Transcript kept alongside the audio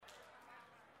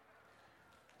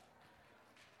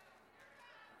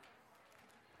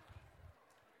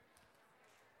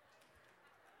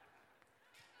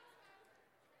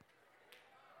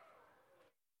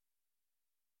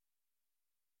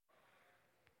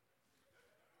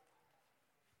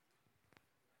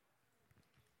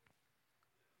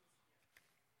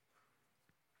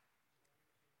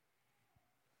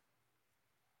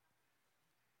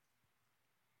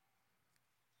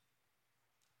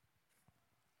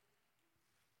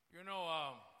You know,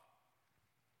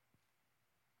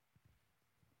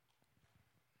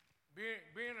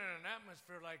 being in an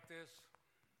atmosphere like this,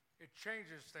 it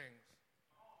changes things.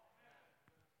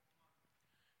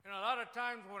 You know, a lot of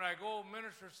times when I go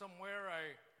minister somewhere,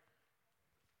 I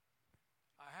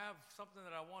have something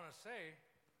that I want to say,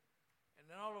 and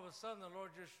then all of a sudden the Lord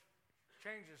just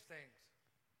changes things.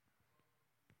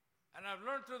 And I've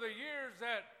learned through the years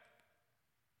that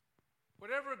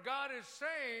whatever God is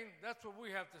saying, that's what we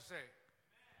have to say.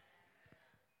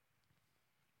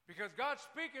 Because God's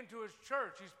speaking to His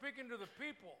church. He's speaking to the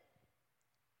people.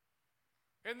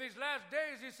 In these last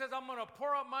days, He says, I'm going to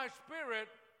pour out my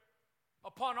Spirit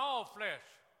upon all flesh.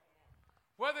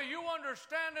 Whether you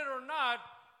understand it or not,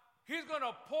 He's going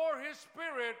to pour His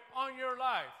Spirit on your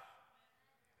life.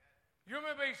 You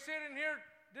may be sitting here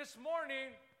this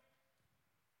morning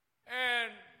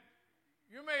and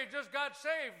you may have just got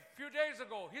saved a few days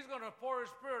ago. He's going to pour His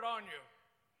Spirit on you.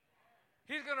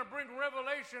 He's going to bring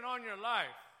revelation on your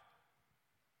life.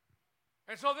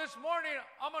 And so this morning,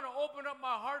 I'm going to open up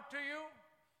my heart to you.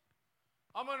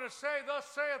 I'm going to say, thus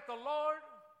saith the Lord.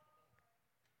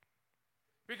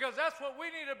 Because that's what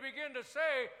we need to begin to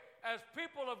say as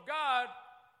people of God,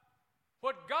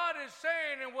 what God is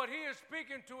saying and what He is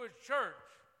speaking to His church.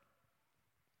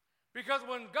 Because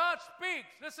when God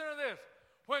speaks, listen to this,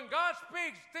 when God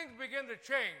speaks, things begin to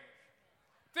change.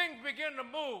 Things begin to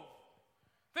move.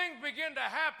 Things begin to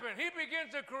happen. He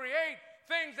begins to create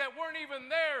things that weren't even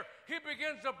there. He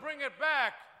begins to bring it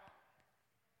back.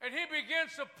 And He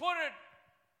begins to put it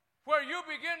where you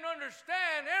begin to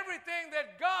understand everything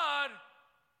that God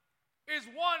is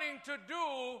wanting to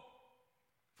do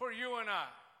for you and I.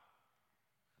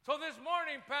 So this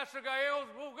morning, Pastor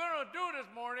Gallegos, what we're going to do this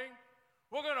morning,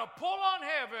 we're going to pull on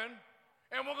heaven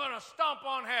and we're going to stomp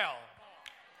on hell.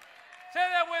 Say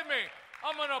that with me.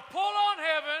 I'm going to pull on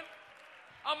heaven,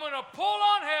 I'm going to pull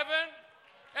on heaven,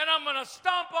 and I'm going to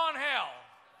stomp on hell.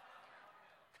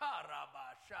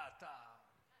 Karabashata.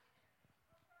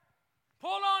 Pull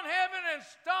on heaven and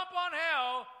stomp on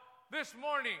hell this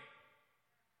morning.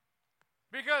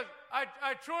 Because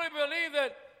I truly believe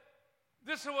that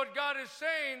this is what God is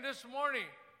saying this morning.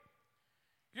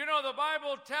 You know, the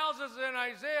Bible tells us in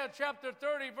Isaiah chapter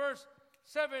 30, verse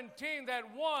 17, that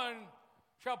one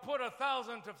shall put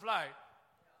 1,000 to flight.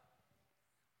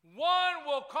 One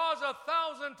will cause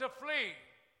 1,000 to flee.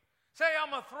 Say,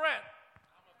 I'm a threat.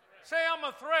 Say, I'm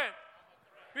a threat.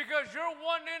 Because you're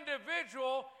one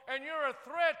individual and you're a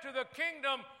threat to the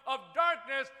kingdom of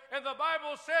darkness. And the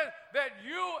Bible says that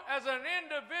you as an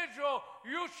individual,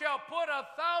 you shall put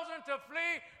 1,000 to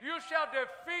flee. You shall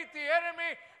defeat the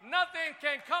enemy. Nothing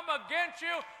can come against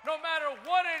you, no matter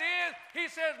what it is. He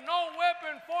says, no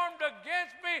weapon formed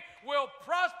against me will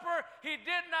prosper. He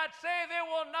did not say they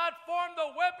will not form the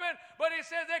weapon, but He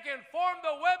says they can form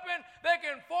the weapon, they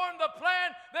can form the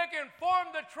plan, they can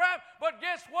form the trap. But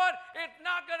guess what? It's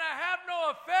not going to have no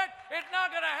effect. It's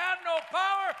not going to have no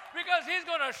power because He's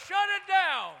going to shut it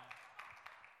down.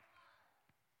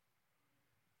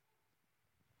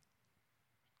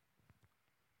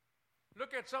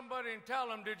 Look at somebody and tell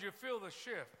them, did you feel the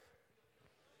shift?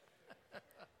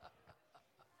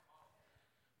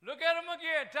 Look at them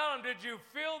again. Tell them, did you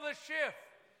feel the shift?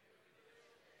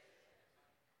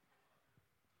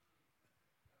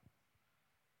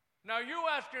 Now you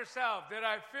ask yourself, did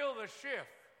I feel the shift?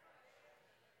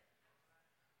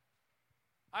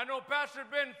 I know Pastor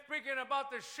Ben speaking about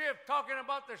the shift, talking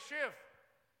about the shift.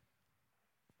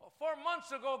 Well, 4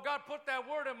 months ago, God put that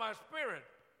word in my spirit.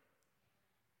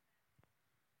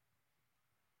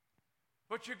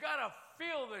 But you got to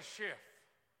feel the shift.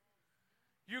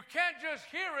 You can't just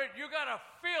hear it, you got to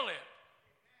feel it.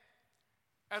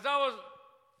 As I was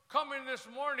coming this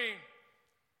morning,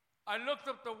 I looked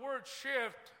up the word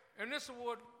shift, and this is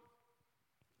what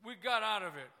we got out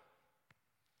of it.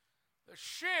 The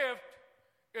shift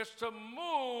is to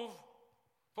move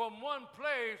from one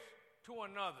place to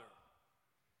another.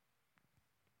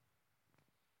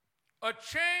 A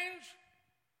change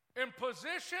in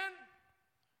position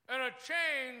and a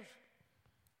change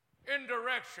in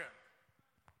direction.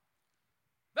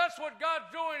 That's what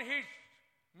God's doing. He's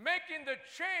making the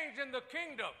change in the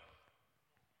kingdom.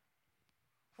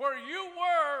 Where you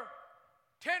were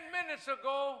 10 minutes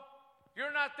ago,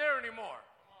 you're not there anymore.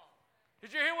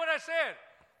 Did you hear what I said?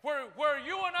 Where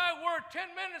you and I were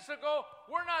 10 minutes ago,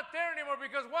 we're not there anymore.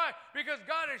 Because why? Because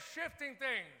God is shifting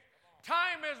things.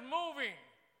 Time is moving.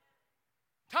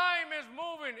 Time is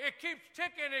moving. It keeps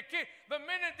ticking. The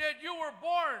minute that you were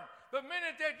born, the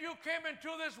minute that you came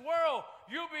into this world,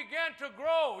 you began to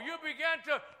grow. You began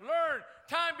to learn.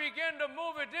 Time began to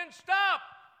move. It didn't stop.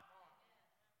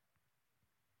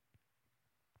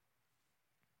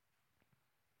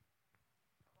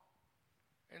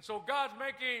 And so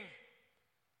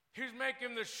He's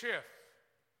making the shift.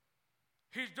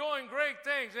 He's doing great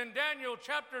things. In Daniel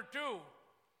chapter 2,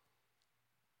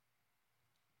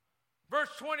 verse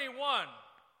 21,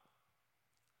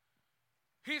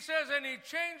 he says, and he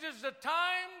changes the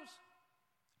times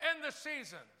and the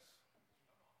seasons.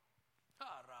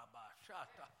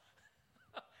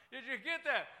 Did you get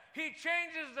that? He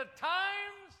changes the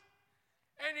times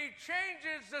and he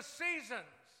changes the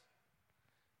seasons.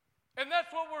 And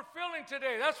that's what we're feeling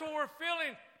today. That's what we're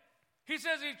feeling. He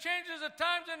says he changes the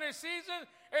times and the seasons,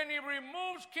 and he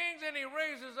removes kings and he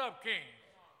raises up kings.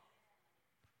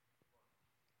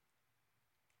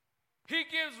 He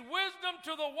gives wisdom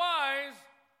to the wise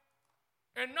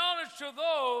and knowledge to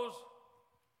those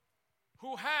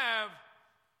who have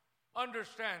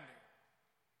understanding.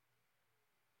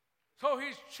 So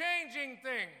he's changing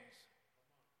things.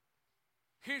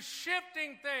 He's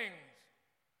shifting things.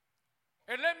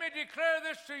 And let me declare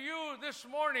this to you this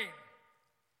morning.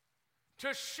 To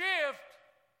shift,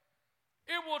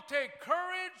 it will take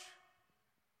courage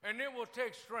and it will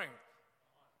take strength.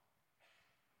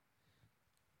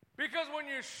 Because when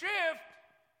you shift,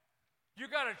 you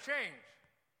got to change.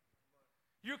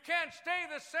 You can't stay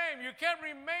the same. You can't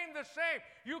remain the same.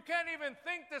 You can't even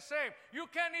think the same. You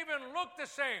can't even look the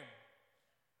same.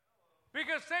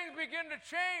 Because things begin to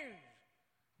change.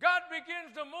 God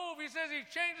begins to move. He says he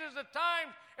changes the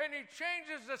times and he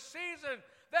changes the season.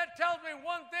 That tells me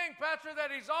one thing, Pastor, that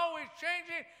he's always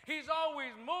changing, he's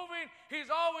always moving,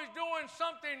 he's always doing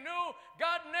something new.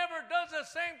 God never does the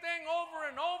same thing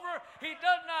over and over. He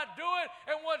does not do it.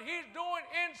 And what he's doing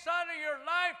inside of your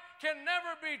life can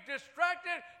never be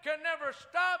distracted, can never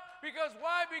stop. Because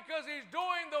why? Because he's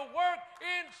doing the work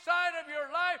inside of your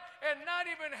life, and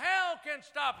not even hell can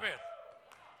stop it.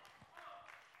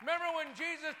 Remember when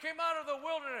Jesus came out of the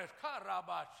wilderness?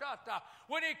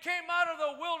 When he came out of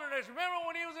the wilderness, remember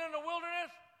when he was in the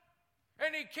wilderness? And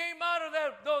he came out of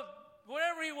that,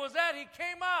 wherever he was at, he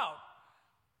came out.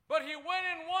 But he went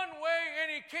in one way and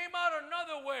he came out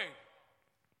another way.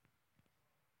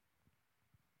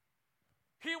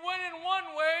 He went in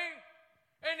one way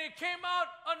and he came out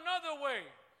another way.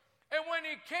 And when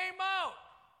he came out,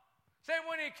 say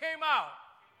when he came out,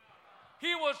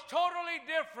 he was totally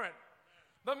different.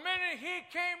 The minute he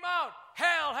came out,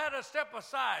 hell had to step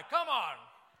aside. Come on.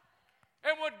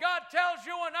 And what God tells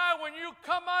you and I, when you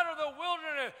come out of the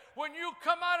wilderness, when you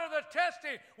come out of the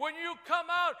testing, when you come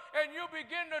out and you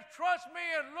begin to trust me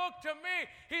and look to me,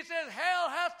 he says hell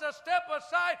has to step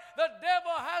aside, the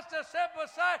devil has to step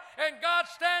aside, and God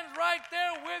stands right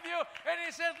there with you. And he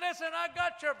says, listen, I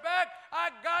got your back, I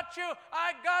got you,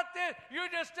 I got this. You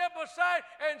just step aside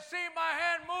and see my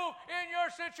hand move in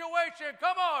your situation.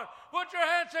 Come on, put your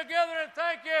hands together and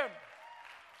thank him.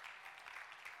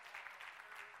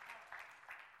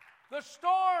 The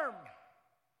storm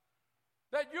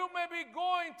that you may be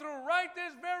going through right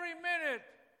this very minute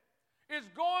is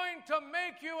going to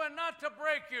make you and not to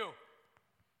break you.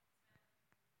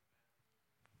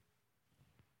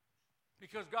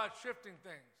 Because God's shifting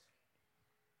things.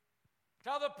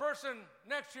 Tell the person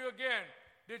next to you again,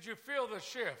 did you feel the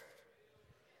shift?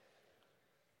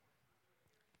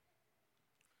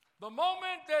 The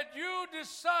moment that you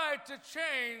decide to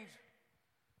change,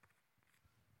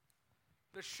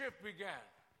 the shift began.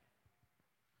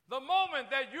 The moment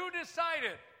that you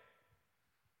decided,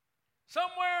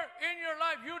 somewhere in your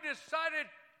life, you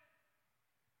decided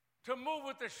to move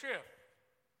with the shift.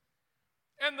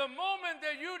 And the moment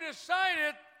that you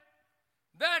decided,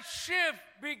 that shift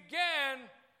began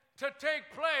to take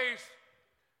place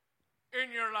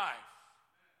in your life.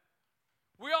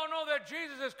 We all know that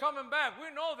Jesus is coming back.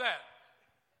 We know that.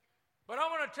 But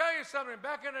I want to tell you something.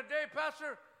 Back in the day,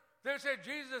 Pastor, they said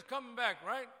Jesus is coming back,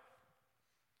 right?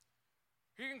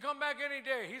 He can come back any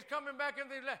day. He's coming back in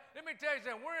the... Let me tell you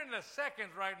something. We're in the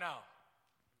seconds right now.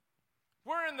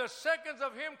 We're in the seconds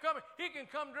of him coming. He can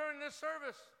come during this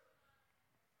service.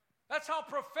 That's how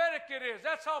prophetic it is.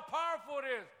 That's how powerful it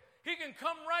is. He can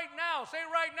come right now. Say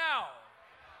right now.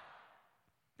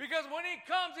 Because when he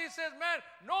comes, he says, man,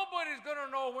 nobody's going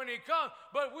to know when he comes.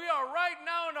 But we are right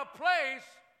now in a place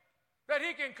that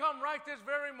he can come right this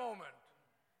very moment.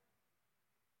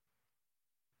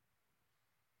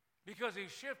 Because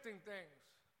he's shifting things.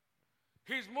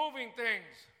 He's moving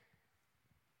things.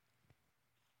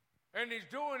 And he's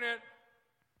doing it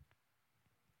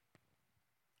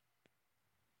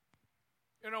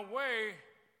in a way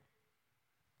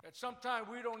that sometimes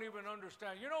we don't even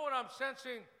understand. You know what I'm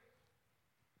sensing?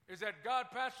 Is that God,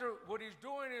 Pastor, what he's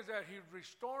doing is that he's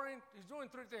restoring. He's doing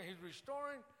three things. He's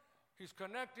restoring, he's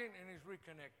connecting, and he's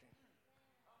reconnecting.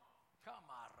 Come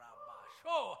on, Rabash.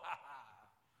 Oh, ha, ha.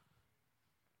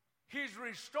 He's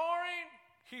restoring,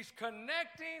 He's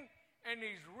connecting, and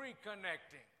He's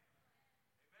reconnecting.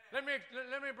 Let me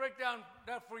break down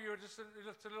that for you just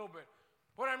a little bit.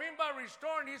 What I mean by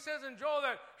restoring, He says in Joel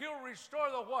that He'll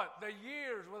restore the what? The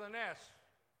years with an S.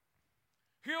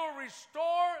 He'll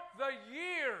restore the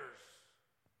years.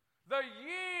 The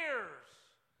years.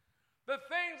 The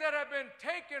things that have been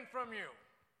taken from you.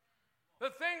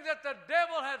 The things that the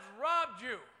devil has robbed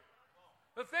you.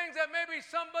 The things that maybe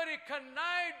somebody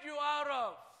connived you out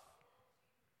of.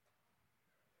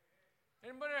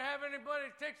 Anybody have anybody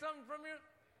take something from you?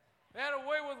 They had a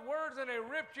way with words and they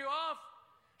ripped you off.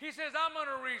 He says, I'm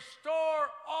going to restore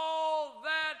all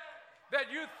that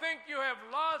you think you have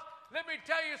lost. Let me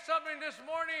tell you something this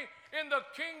morning. In the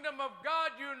kingdom of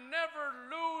God, you never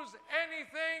lose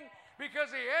anything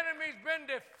because the enemy's been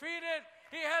defeated.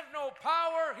 He has no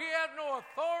power. He has no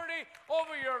authority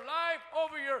over your life,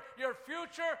 over your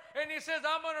future. And He says,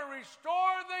 I'm going to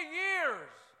restore the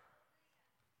years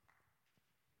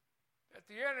that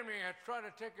the enemy has tried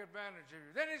to take advantage of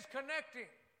you. Then He's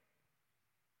connecting.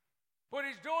 What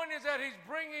He's doing is that He's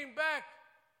bringing back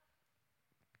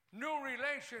new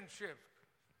relationships.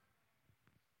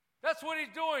 That's what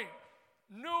He's doing.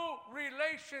 New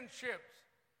relationships.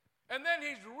 And then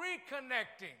He's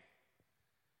reconnecting.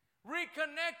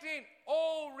 Reconnecting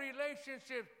old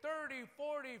relationships 30,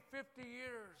 40, 50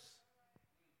 years.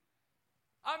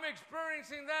 I'm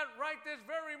experiencing that right this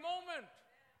very moment.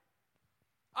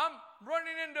 I'm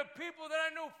running into people that I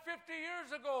knew 50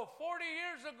 years ago, 40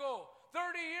 years ago,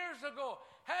 30 years ago.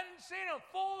 Hadn't seen them.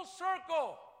 Full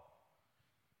circle.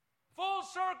 Full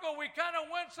circle. We kind of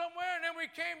went somewhere and then we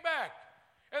came back.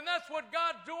 And that's what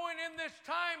God's doing in this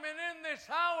time and in this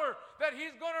hour, that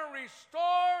He's going to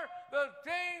restore the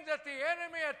things that the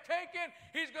enemy had taken.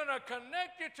 He's going to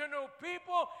connect you to new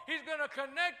people. He's going to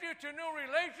connect you to new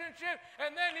relationships.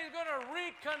 And then He's going to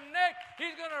reconnect.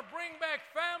 He's going to bring back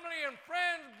family and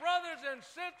friends, brothers and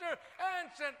sisters,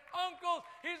 aunts and uncles.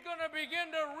 He's going to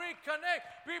begin to reconnect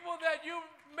people that you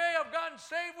may have gotten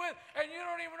saved with and you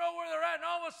don't even know where they're at, and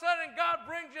all of a sudden God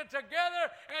brings you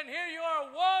together and here you are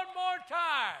one more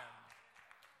time.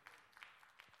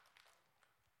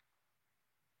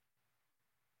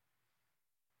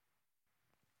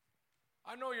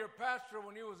 I know your pastor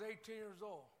when he was 18 years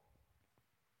old.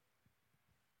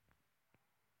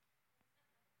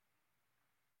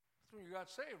 That's when you got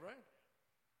saved, right?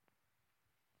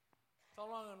 That's how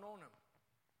long I've known him.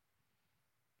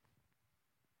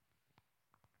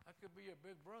 I could be your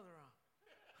big brother, huh?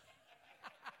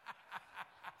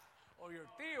 Or your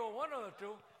tío, one of the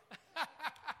two.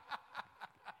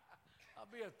 I'll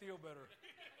be a tío better.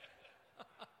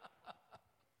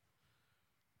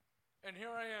 And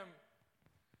here I am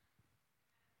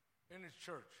in His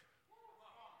church.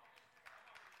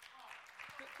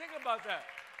 Think about that.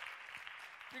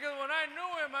 Because when I knew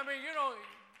Him, I mean,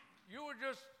 you were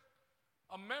just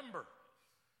a member.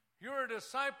 You were a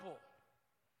disciple.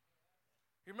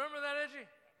 You remember that, Edgy?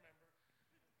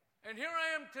 And here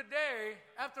I am today,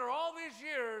 after all these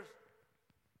years,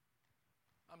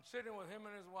 I'm sitting with him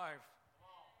and his wife.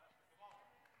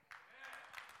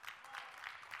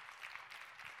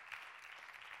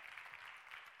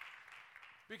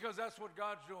 Because that's what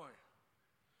God's doing.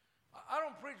 I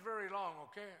don't preach very long,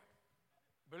 okay?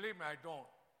 Believe me, I don't.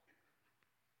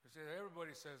 You say,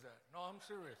 everybody says that. No, I'm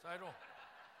serious. I don't.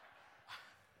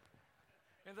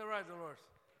 Isn't that right, Dolores?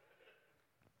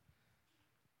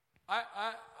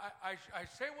 I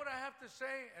say what I have to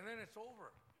say, and then it's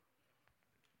over.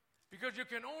 Because you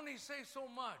can only say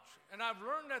so much. And I've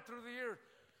learned that through the years.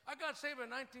 I got saved in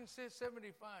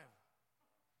 1975.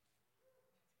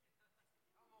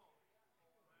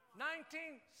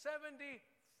 1975.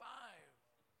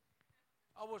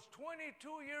 I was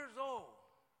 22 years old.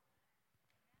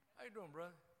 How you doing,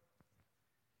 brother?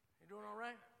 You doing all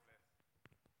right?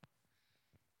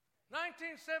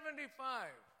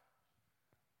 1975.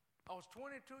 I was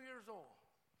 22 years old.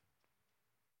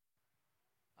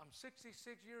 I'm 66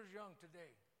 years young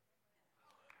today.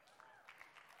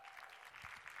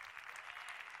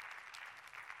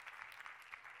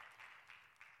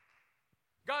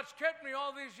 God's kept me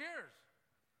all these years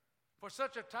for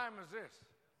such a time as this.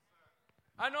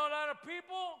 I know a lot of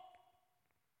people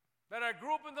that I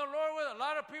grew up in the Lord with, a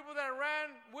lot of people that I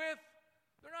ran with,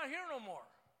 they're not here no more.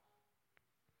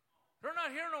 They're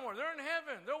not here no more. They're in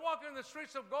heaven. They're walking the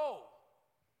streets of gold.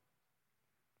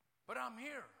 But I'm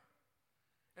here.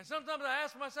 And sometimes I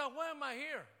ask myself, why am I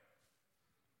here?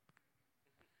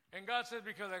 And God says,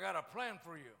 because I got a plan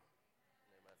for you.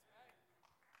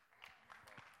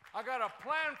 I got a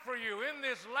plan for you in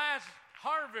this last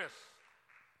harvest.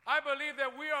 I believe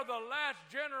that we are the last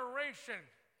generation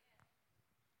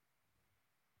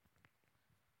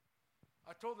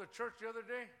I told the church the other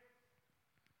day,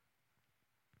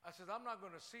 I said, I'm not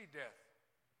going to see death.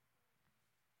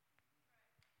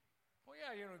 Well,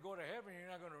 yeah, go to heaven, you're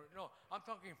not going to. No, I'm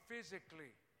talking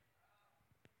physically.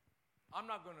 I'm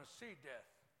not going to see death.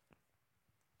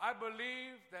 I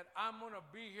believe that I'm going to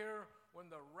be here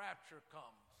when the rapture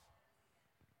comes.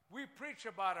 We preach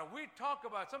about it. We talk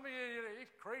about it. Somebody,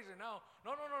 he's crazy now.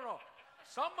 No.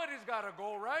 Somebody's got to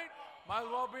go, right? Might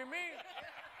as well be me.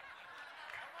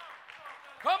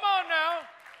 Come on now.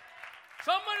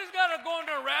 Somebody's got to go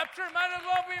into rapture. Might as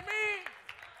well be me.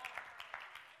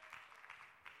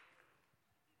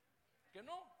 You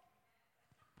know?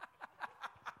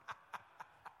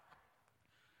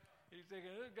 He's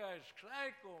thinking, this guy's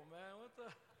psycho, man. What the?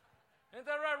 Ain't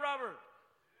that right, Robert?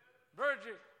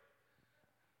 Virgin.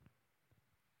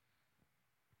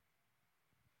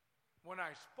 When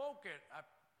I spoke it, I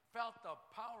felt the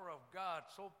power of God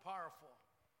so powerful.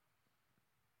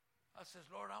 I says,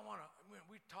 Lord,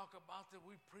 we talk about it,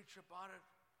 we preach about it.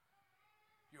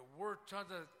 Your word tells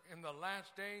us in the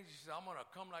last days, he said, I'm going to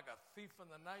come like a thief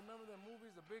in the night. Remember the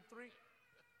movies, the big three?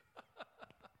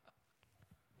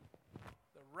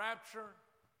 The rapture.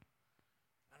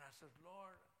 And I said,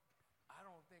 Lord, I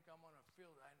don't think I'm going to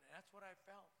feel that. And that's what I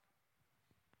felt.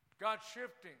 God's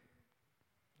shifting.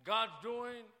 God's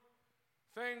doing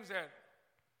things that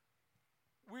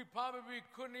we probably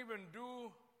couldn't even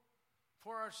do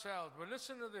for ourselves. But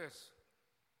listen to this.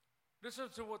 Listen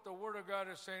to what the Word of God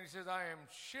is saying. He says, I am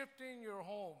shifting your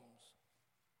homes.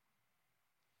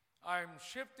 I am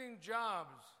shifting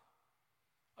jobs,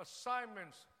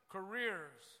 assignments,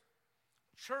 careers,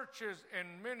 churches,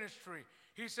 and ministry.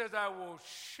 He says, I will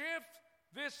shift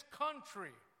this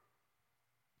country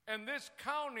and this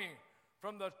county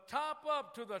from the top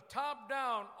up to the top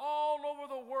down all over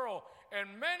the world. And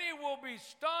many will be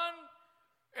stunned.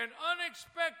 An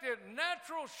unexpected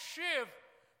natural shift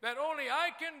that only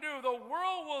I can do. The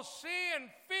world will see and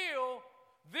feel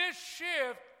this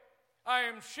shift. I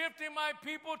am shifting my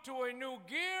people to a new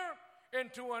gear,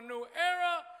 into a new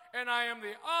era, and I am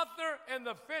the author and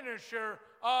the finisher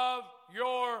of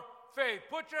your faith.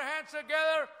 Put your hands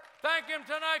together. Thank Him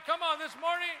tonight. Come on, this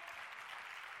morning.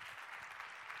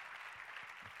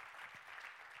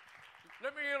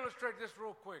 Let me illustrate this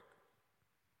real quick.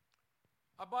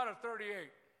 I bought a 38.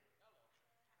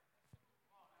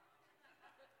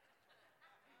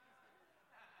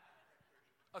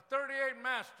 A 38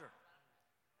 Master.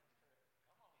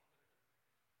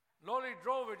 Loli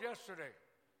drove it yesterday.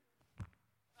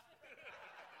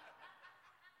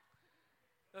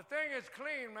 The thing is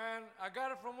clean, man. I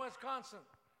got it from Wisconsin.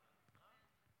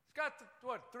 It's got,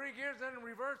 3 gears in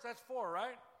reverse? That's 4,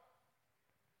 right?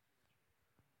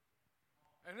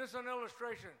 And this is an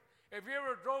illustration. If you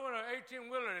ever drove in an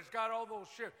 18-wheeler, it's got all those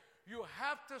shifts. You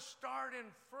have to start in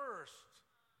first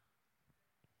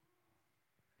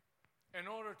in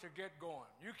order to get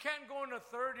going. You can't go in the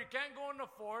third. You can't go in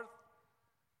the fourth.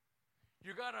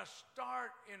 You got to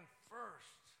start in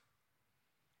first.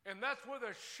 And that's where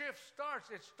the shift starts.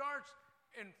 It starts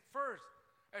in first.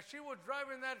 As she was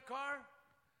driving that car,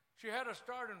 she had to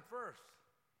start in first.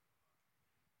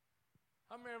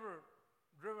 How many ever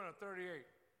driven a 38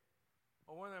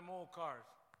 or one of them old cars?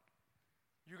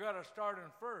 You got to start in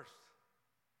first.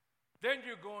 Then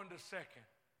you go into second.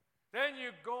 Then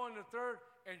you go into third,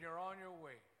 and you're on your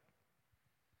way.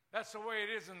 That's the way it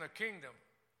is in the kingdom.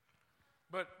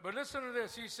 But listen to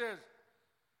this. He says,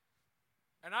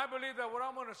 and I believe that what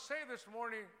I'm going to say this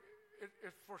morning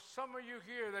is for some of you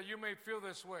here that you may feel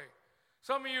this way.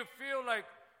 Some of you feel like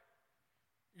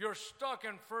you're stuck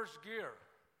in first gear.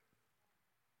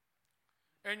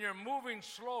 And you're moving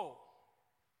slow.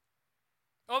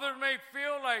 Others may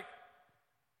feel like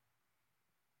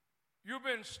you've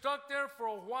been stuck there for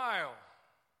a while.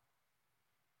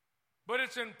 But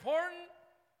it's important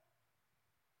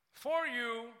for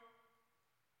you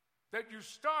that you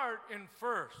start in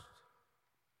first.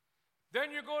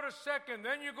 Then you go to second,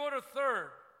 then you go to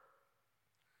third.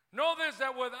 Know this,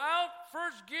 that without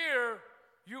first gear,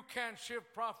 you can't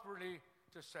shift properly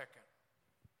to second.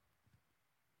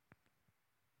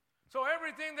 So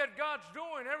everything that God's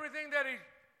doing, everything that He's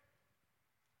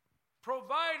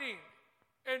providing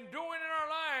and doing in our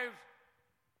lives,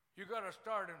 you got to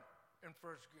start in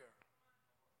first gear.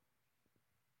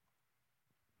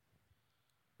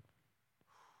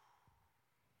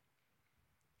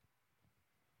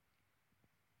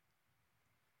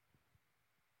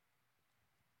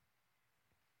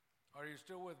 Are you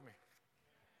still with me?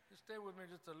 Just stay with me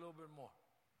just a little bit more.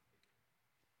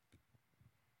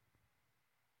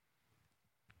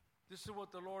 This is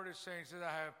what the Lord is saying. He says, I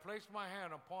have placed my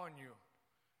hand upon you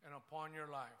and upon your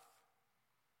life.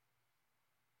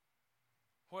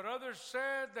 What others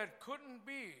said that couldn't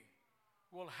be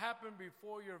will happen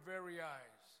before your very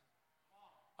eyes.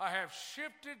 I have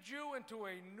shifted you into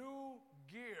a new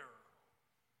gear,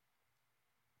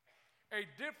 a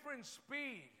different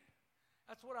speed.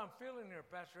 That's what I'm feeling here,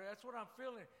 Pastor. That's what I'm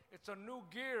feeling. It's a new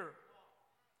gear,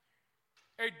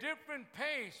 a different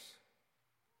pace,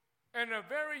 and a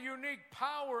very unique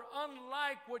power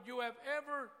unlike what you have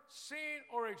ever seen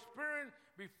or experienced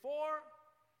before.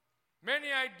 Many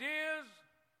ideas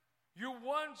you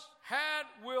once had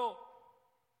will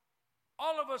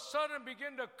all of a sudden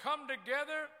begin to come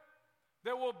together.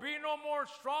 There will be no more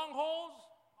strongholds.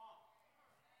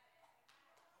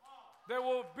 There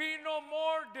will be no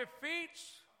more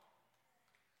defeats.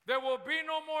 There will be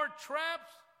no more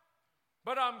traps.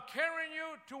 But I'm carrying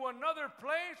you to another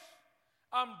place.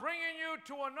 I'm bringing you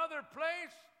to another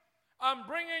place. I'm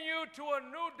bringing you to a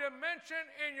new dimension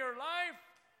in your life.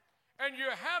 And you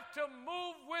have to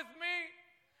move with me.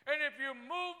 And if you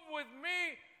move with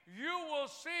me, you will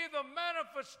see the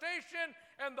manifestation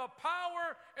and the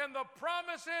power and the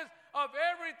promises of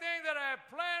everything that I have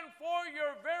planned for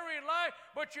your very life.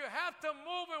 But you have to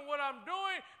move in what I'm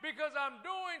doing, because I'm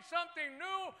doing something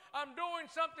new. I'm doing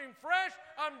something fresh.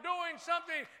 I'm doing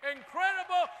something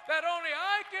incredible that only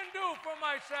I can do for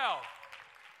myself.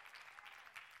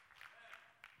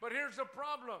 But here's the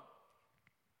problem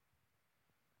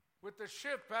with the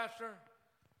shift, Pastor.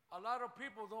 A lot of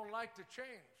people don't like to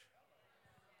change.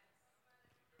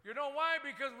 You know why?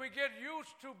 Because we get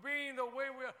used to being the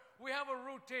way we are. We have a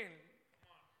routine.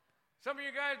 Some of you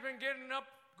guys been getting up,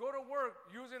 go to work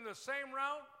using the same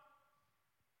route.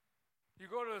 You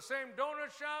go to the same donut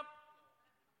shop.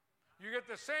 You get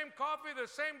the same coffee, the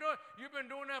same donut. You've been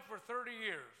doing that for 30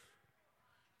 years.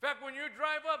 In fact, when you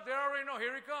drive up, they already know,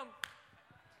 here he comes.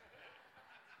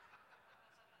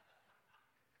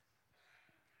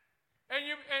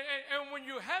 And when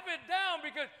you have it down,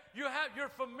 because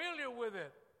you're familiar with it.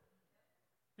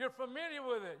 You're familiar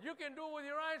with it. You can do it with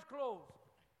your eyes closed.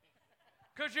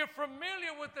 Because you're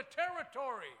familiar with the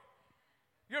territory.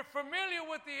 You're familiar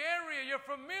with the area. You're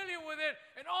familiar with it.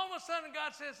 And all of a sudden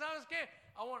God says,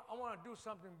 I want to do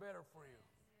something better for you.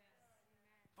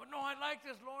 But no, I like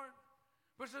this, Lord.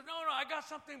 But he says, no, I got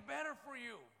something better for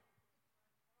you.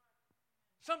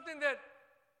 Something that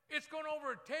it's going to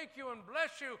overtake you and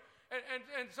bless you.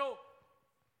 And so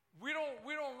we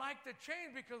don't like to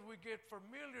change because we get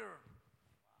familiar.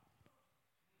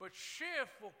 But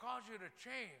shift will cause you to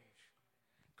change.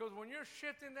 Because when you're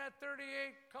shifting that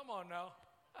 38, come on now.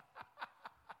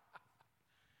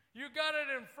 You got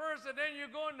it in first, and then you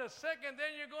go into second,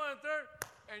 then you go in third,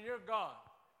 and you're gone.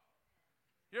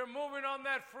 You're moving on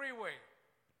that freeway.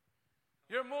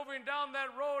 You're moving down that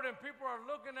road, and people are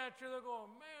looking at you. They're going,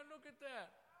 man, look at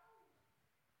that.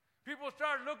 People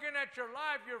start looking at your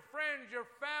life, your friends, your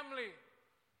family.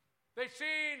 They've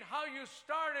seen how you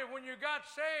started when you got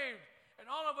saved. And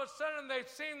all of a sudden, they've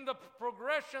seen the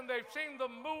progression. They've seen the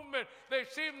movement. They've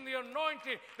seen the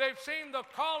anointing. They've seen the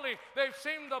calling. They've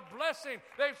seen the blessing.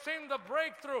 They've seen the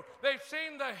breakthrough. They've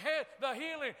seen the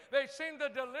healing. They've seen the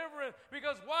deliverance.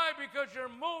 Because why? Because you're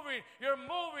moving. You're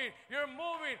moving. You're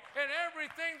moving. And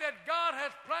everything that God has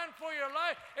planned for your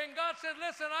life. And God said,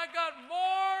 listen, I got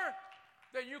more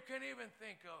than you can even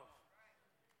think of.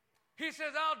 He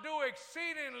says, I'll do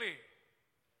exceedingly,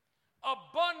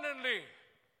 abundantly,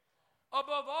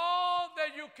 above all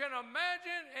that you can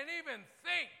imagine and even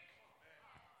think.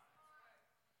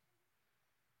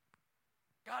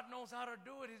 God knows how to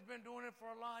do it. He's been doing it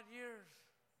for a lot of years.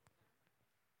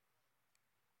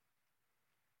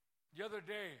 The other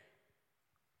day,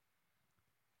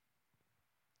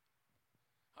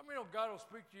 how many know God will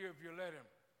speak to you if you let him?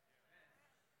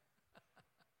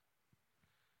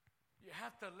 You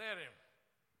have to let him.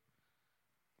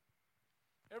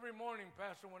 Every morning,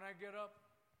 Pastor, when I get up,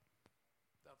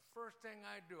 the first thing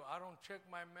I do, I don't check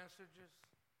my messages.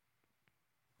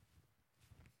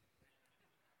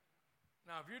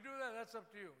 Now, if you do that, that's up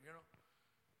to you, you know.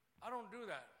 I don't do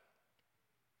that.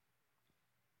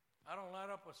 I don't light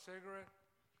up a cigarette.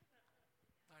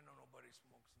 I know nobody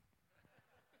smokes them.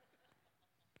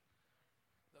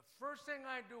 The first thing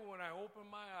I do when I open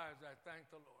my eyes, I thank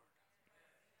the Lord.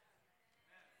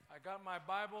 I got my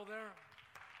Bible there.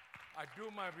 I do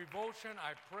my devotion.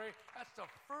 I pray. That's the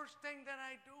first thing that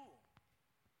I do.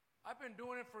 I've been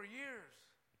doing it for years.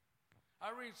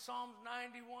 I read Psalms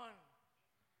 91.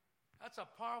 That's a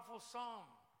powerful psalm.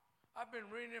 I've been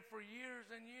reading it for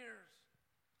years and years.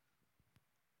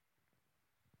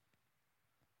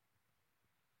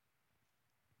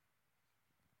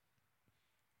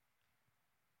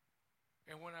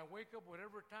 And when I wake up,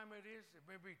 whatever time it is, it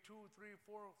may be 2, 3,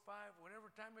 4, 5,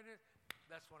 whatever time it is,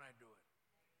 that's when I do it.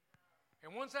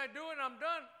 And once I do it, I'm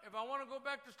done. If I want to go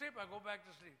back to sleep, I go back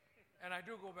to sleep. And I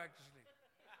do go back to sleep.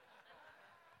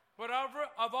 But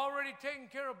I've already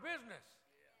taken care of business.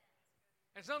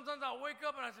 And sometimes I'll wake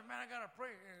up and I say, man, I got to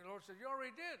pray. And the Lord said, you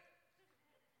already did.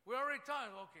 We already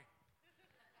talked. Okay.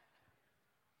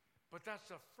 But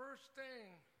that's the first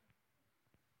thing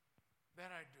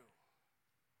that I do,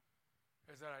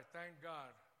 is that I thank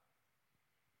God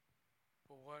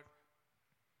for what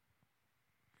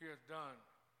He has done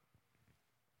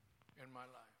in my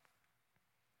life.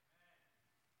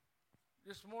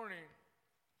 This morning,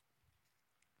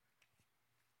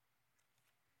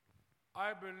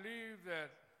 I believe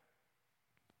that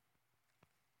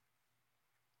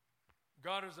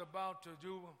God is about to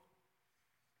do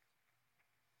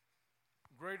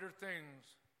greater things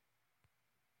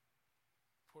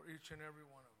for each and every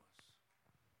one of us.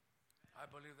 I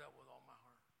believe that with all my heart.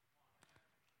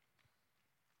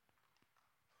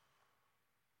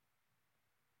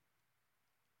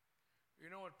 You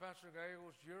know what, Pastor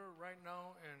Gallegos, you're right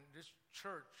now in this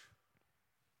church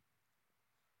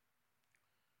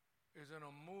is in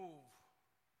a move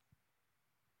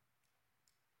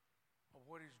of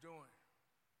what He's doing.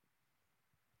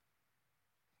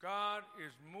 God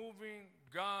is moving.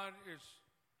 God is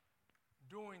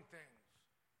doing things.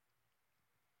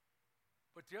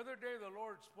 But the other day the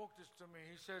Lord spoke this to me.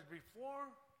 He says, go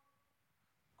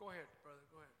ahead, brother,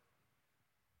 go ahead.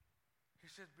 He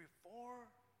says, before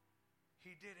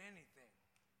He did anything,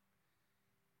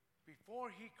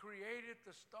 before He created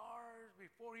the stars,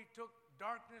 before He took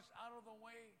darkness out of the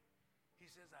way, He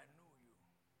says, I knew you.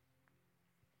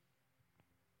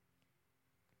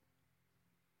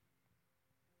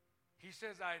 He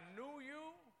says, I knew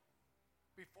you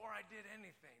before I did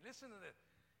anything. Listen to this.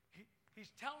 He's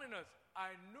telling us,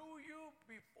 I knew you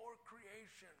before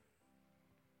creation.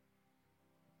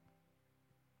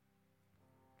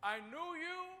 I knew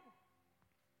you,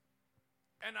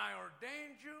 and I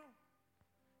ordained you,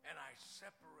 and I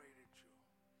separated you.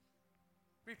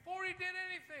 Before He did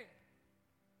anything.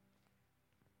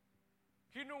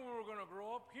 He knew we were going to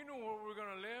grow up. He knew where we were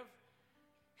going to live.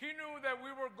 He knew that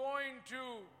we were going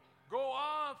to go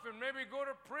off and maybe go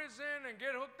to prison and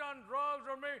get hooked on drugs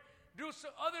or maybe do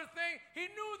some other thing. He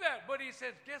knew that, but He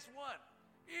says, guess what?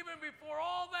 Even before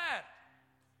all that,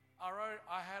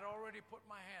 I had already put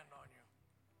my hand on you.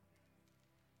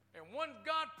 And when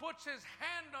God puts His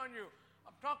hand on you,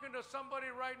 I'm talking to somebody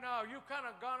right now, you kind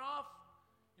of gone off.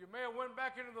 You may have went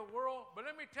back into the world, but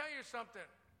let me tell you something.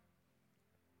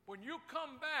 When you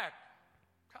come back,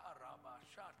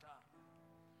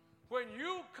 when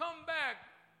you come back,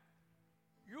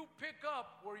 you pick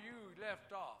up where you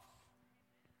left off.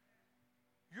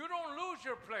 You don't lose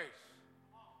your place.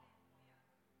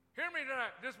 Hear me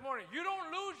tonight, this morning. You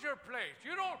don't lose your place.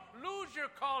 You don't lose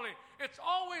your calling. It's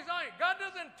always on you. God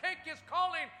doesn't take His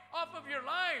calling off of your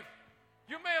life.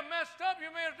 You may have messed up.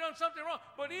 You may have done something wrong.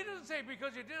 But He doesn't say,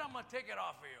 because you did, I'm going to take it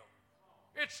off of you.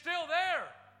 It's still there.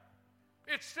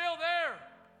 It's still there.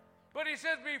 But He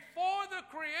says, before the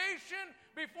creation,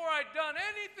 before I'd done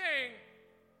anything,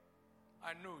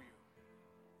 I knew you.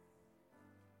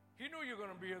 He knew you were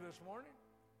going to be here this morning.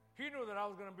 He knew that I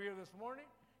was going to be here this morning.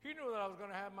 He knew that I was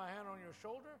going to have my hand on your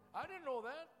shoulder. I didn't know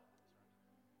that.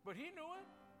 But He knew it.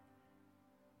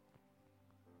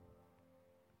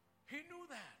 He knew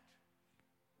that.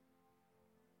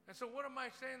 And so what am I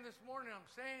saying this morning? I'm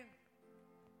saying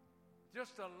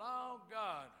just allow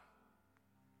God.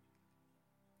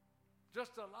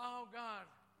 Just allow God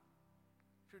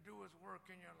to do His work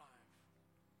in your life.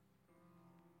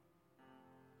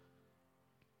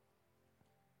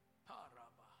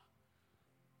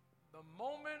 The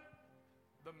moment,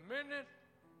 the minute,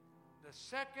 the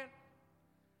second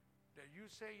that you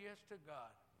say yes to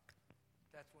God,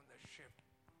 that's when the shift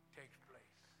takes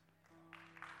place.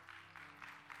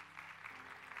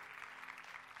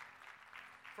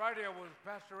 Friday I was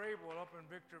Pastor Abel up in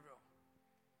Victorville.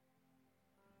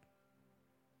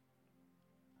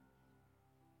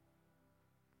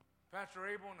 Pastor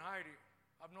Abel and Heidi,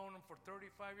 I've known them for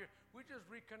 35 years. We just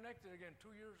reconnected again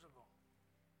 2 years ago.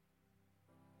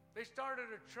 They started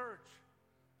a church.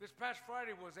 This past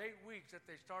Friday was 8 weeks that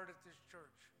they started this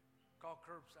church called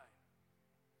Curbside.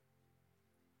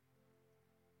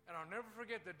 And I'll never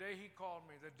forget the day he called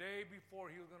me, the day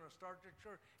before he was going to start the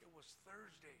church. It was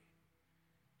Thursday.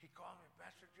 He called me,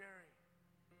 Pastor Jerry,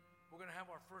 we're going to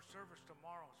have our first service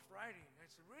tomorrow. It's Friday. And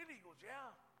I said, really? He goes,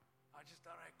 yeah. I just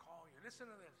thought I'd call you. Listen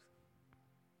to this.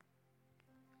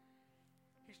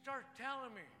 He started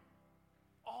telling me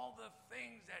all the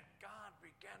things that God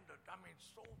began to,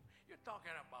 you're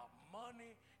talking about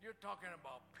money, you're talking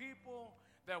about people,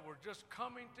 that were just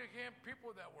coming to him,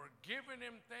 people that were giving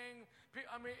him things.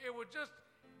 I mean, it was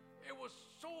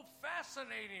so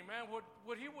fascinating, man,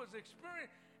 what he was experiencing.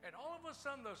 And all of a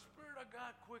sudden, the Spirit of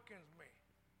God quickens me.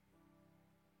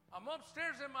 I'm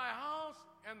upstairs in my house,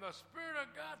 and the Spirit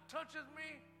of God touches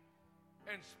me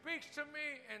and speaks to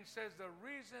me and says the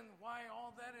reason why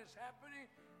all that is happening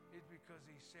is because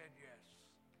he said yes.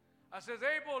 I says,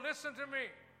 Abel, listen to me.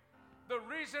 The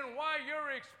reason why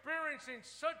you're experiencing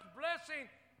such blessing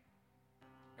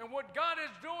and what God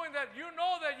is doing that you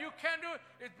know that you can do it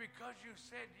is because you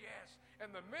said yes.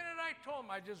 And the minute I told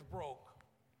him, I just broke.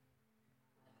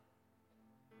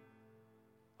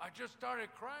 I just started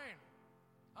crying.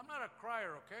 I'm not a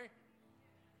crier, okay?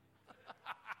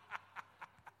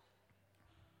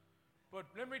 But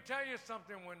let me tell you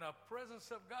something. When the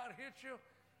presence of God hits you,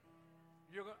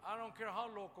 I don't care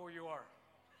how local you are.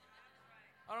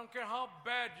 I don't care how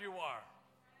bad you are.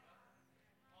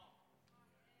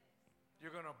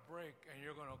 You're going to break and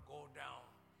you're going to go down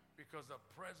because the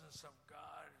presence of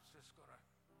God is just going to.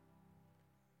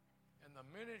 And the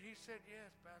minute he said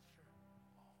yes, Pastor,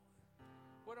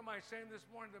 what am I saying this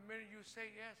morning? The minute you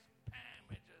say yes, bam,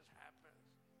 it just happens.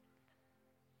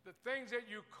 The things that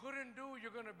you couldn't do,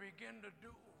 you're going to begin to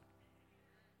do.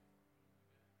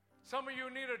 Some of you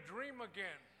need a dream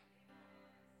again.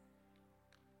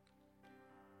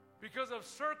 Because of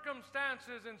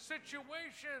circumstances and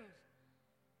situations,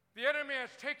 the enemy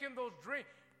has taken those dreams.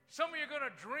 Some of you are going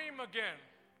to dream again.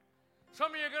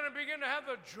 Some of you are going to begin to have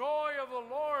the joy of the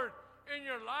Lord in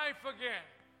your life again.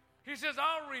 He says,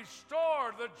 I'll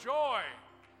restore the joy.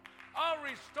 I'll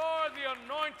restore the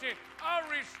anointing. I'll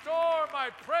restore my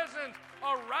presence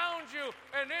around you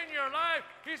and in your life.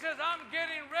 He says, I'm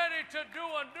getting ready to do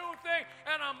a new thing,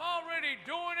 and I'm already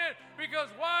doing it. Because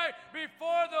why?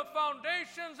 Before the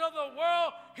foundations of the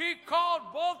world, he called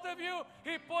both of you.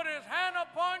 He put his hand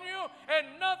upon you, and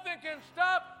nothing can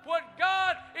stop what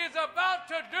God is about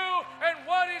to do and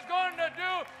what he's going to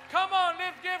do. Come on,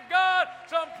 let's give God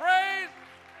some praise.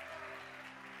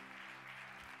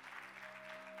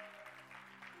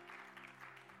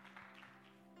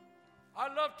 I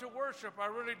love to worship. I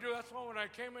really do. That's why when I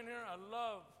came in here, I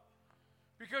love.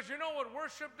 Because you know what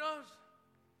worship does?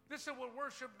 This is what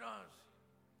worship does.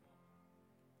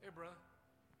 Hey, brother.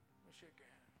 Let me shake your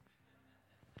hand.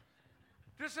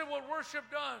 This is what worship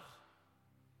does.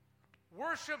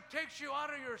 Worship takes you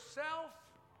out of yourself.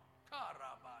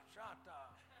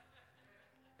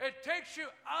 It takes you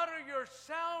out of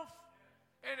yourself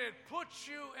and it puts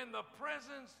you in the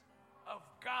presence of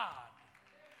God.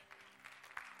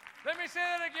 Let me say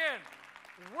that again.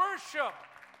 Worship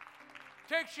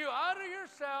takes you out of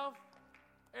yourself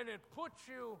and it puts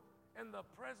you in the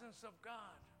presence of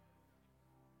God.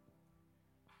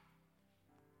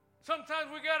 Sometimes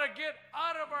we got to get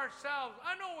out of ourselves.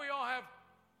 I know we all have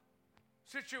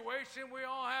situations, we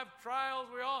all have trials,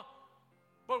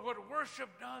 but what worship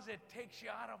does, it takes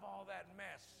you out of all that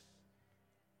mess.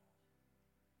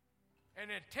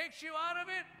 And it takes you out of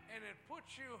it and it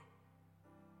puts you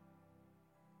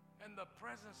in the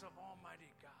presence of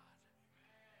Almighty God.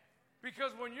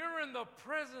 Because when you're in the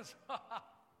presence,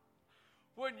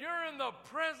 when you're in the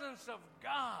presence of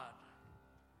God,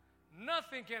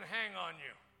 nothing can hang on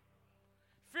you.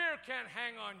 Fear can't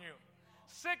hang on you.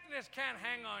 Sickness can't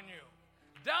hang on you.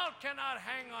 Doubt cannot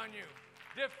hang on you.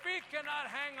 Defeat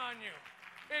cannot hang on you.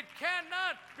 It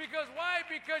cannot. Because why?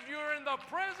 Because you're in the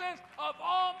presence of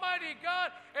Almighty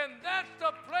God. And that's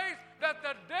the place that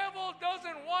the devil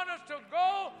doesn't want us to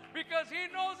go. Because he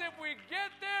knows if we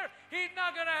get there, he's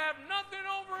not going to have nothing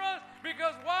over us.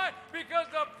 Because why?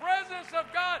 Because the presence of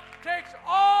God takes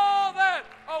all that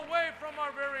away from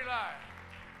our very life.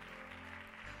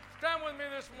 Stand with me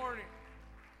this morning.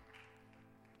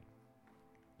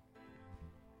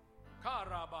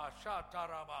 Karaba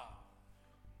shataraba.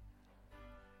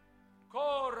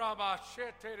 Koraba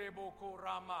shetereboku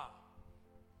rama.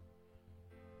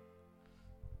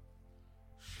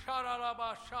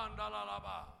 Sharalaba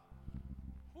shandalalaba.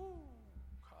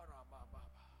 Karababa.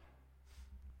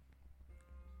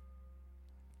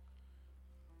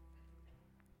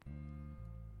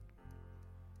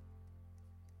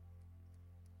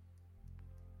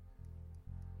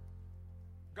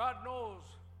 God knows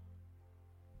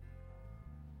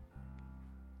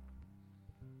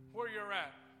where you're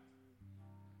at.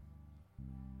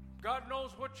 God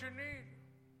knows what you need.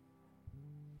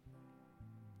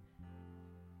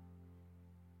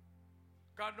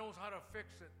 God knows how to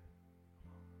fix it.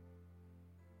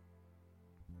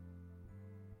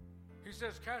 He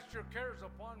says, cast your cares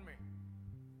upon me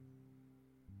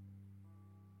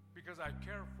because I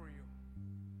care for you.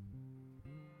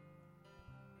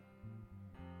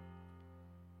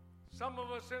 Some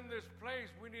of us in this place,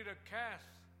 we need to cast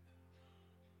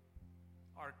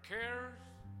our cares,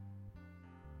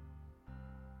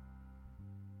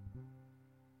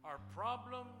 our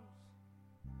problems,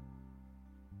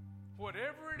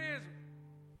 whatever it is,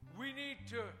 we need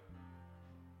to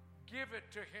give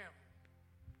it to Him.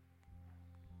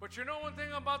 But you know one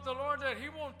thing about the Lord, that He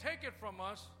won't take it from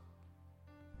us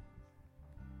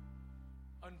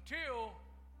until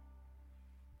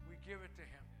we give it to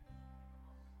Him.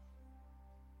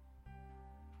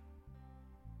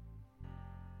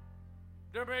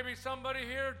 There may be somebody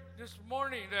here this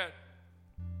morning that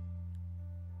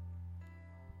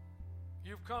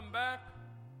you've come back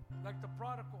like the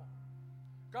prodigal.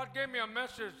 God gave me a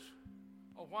message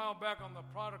a while back on the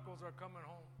prodigals are coming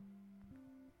home.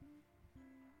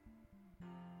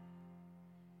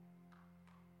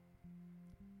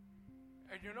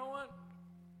 And you know what?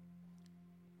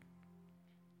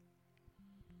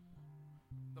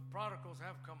 The prodigals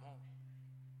have come home.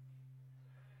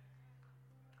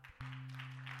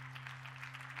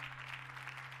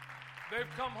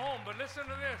 They've come home, but listen to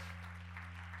this.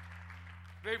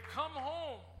 They've come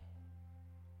home,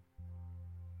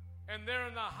 and they're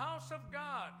in the house of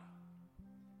God,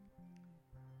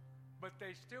 but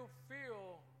they still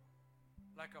feel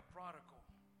like a prodigal.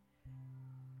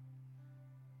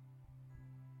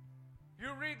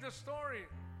 You read the story.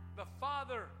 The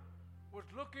father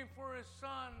was looking for his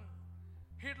son.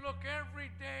 He'd look every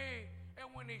day,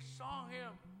 and when he saw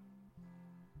him,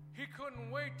 he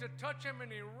couldn't wait to touch him,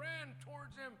 and he ran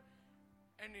towards him,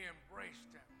 and he embraced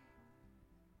him.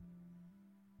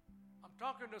 I'm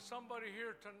talking to somebody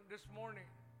here this morning.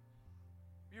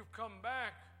 You've come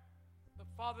back. The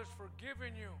Father's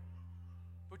forgiven you,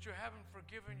 but you haven't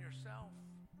forgiven yourself.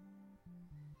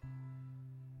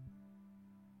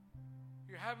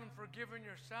 You haven't forgiven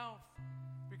yourself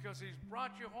because He's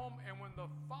brought you home, and when the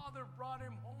Father brought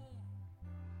him home,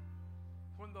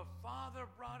 the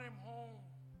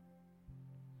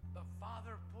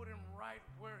Father put him right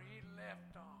where he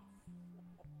left off.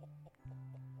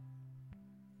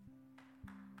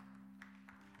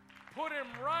 Put him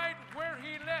right where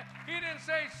he left. He didn't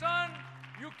say, son,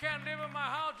 you can't live in my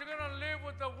house. You're going to live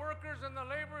with the workers and the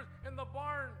laborers in the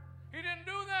barn. He didn't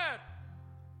do that.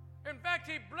 In fact,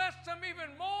 He blessed him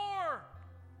even more.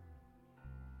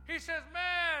 He says,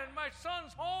 man, my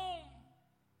son's home.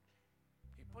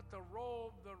 He put the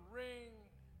robe, the ring.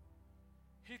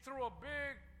 He threw a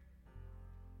big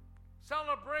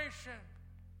celebration.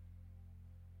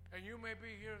 And you may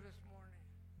be here this morning.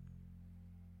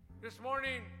 This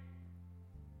morning,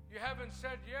 you haven't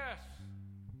said yes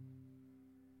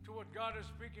to what God is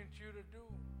speaking to you to do.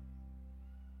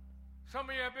 Some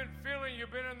of you have been feeling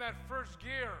you've been in that first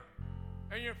gear,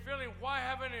 and you're feeling, why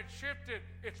haven't it shifted?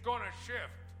 It's going to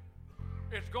shift.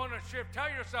 It's going to shift. Tell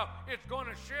yourself, it's going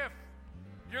to shift.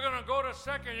 You're going to go to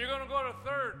second, you're going to go to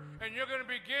third, and you're going to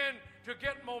begin to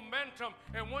get momentum.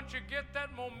 And once you get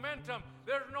that momentum,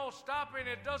 there's no stopping.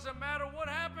 It doesn't matter what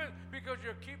happens, because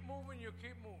you keep moving, you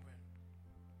keep moving.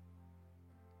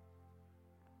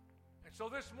 And so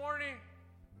this morning,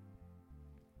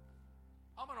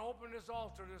 I'm going to open this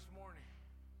altar this morning.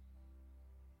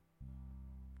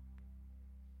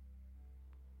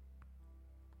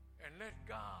 And let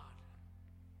God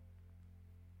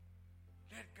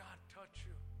touch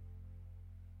you.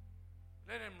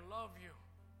 Let Him love you.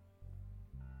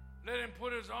 Let Him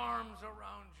put His arms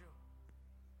around you.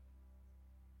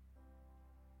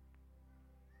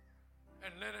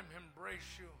 And let Him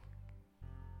embrace you.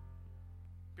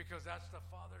 Because that's the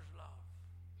Father's love.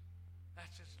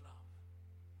 That's His love.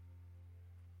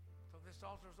 So this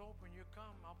altar's open. You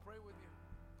come. I'll pray with you.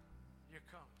 You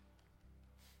come.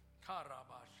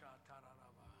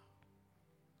 Karabashatararaba.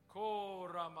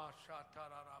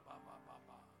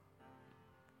 Koramashatararabababa.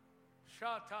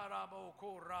 Shatarabo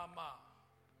korama.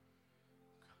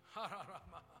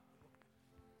 Hararama.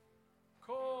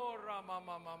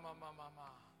 Koramamamamamama.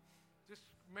 Just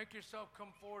make yourself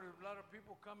come forward. A lot of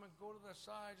people come and go to the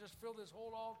side. Just fill this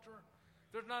whole altar.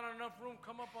 There's not enough room.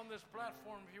 Come up on this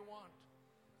platform if you want.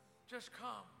 Just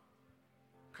come.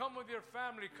 Come with your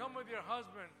family. Come with your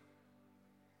husband.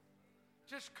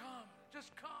 Just come.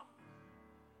 Just come.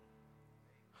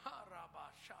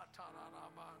 Haraba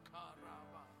shataraba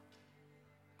karaba.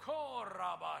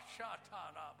 Koraba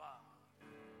shataraba.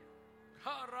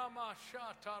 Karama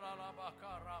shataraba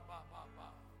karaba baba.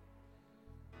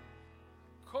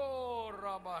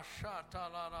 Koraba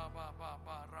shataraba baba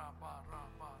raba raba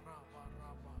raba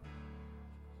raba.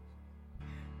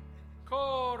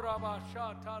 Koraba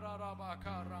shataraba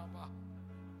karaba.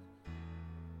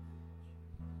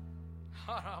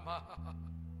 Harama.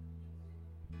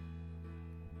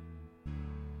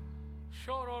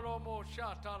 Shororomo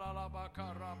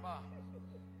shatalalabakaraba.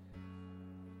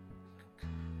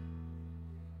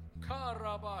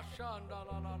 Karaba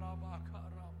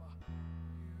shandalalabakaraba.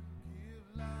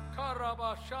 Karaba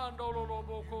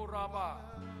shandololobokoraba.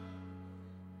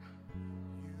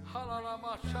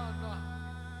 Halalama shanda.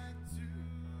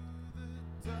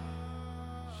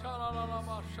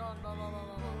 Shalalama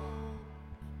shandalalala.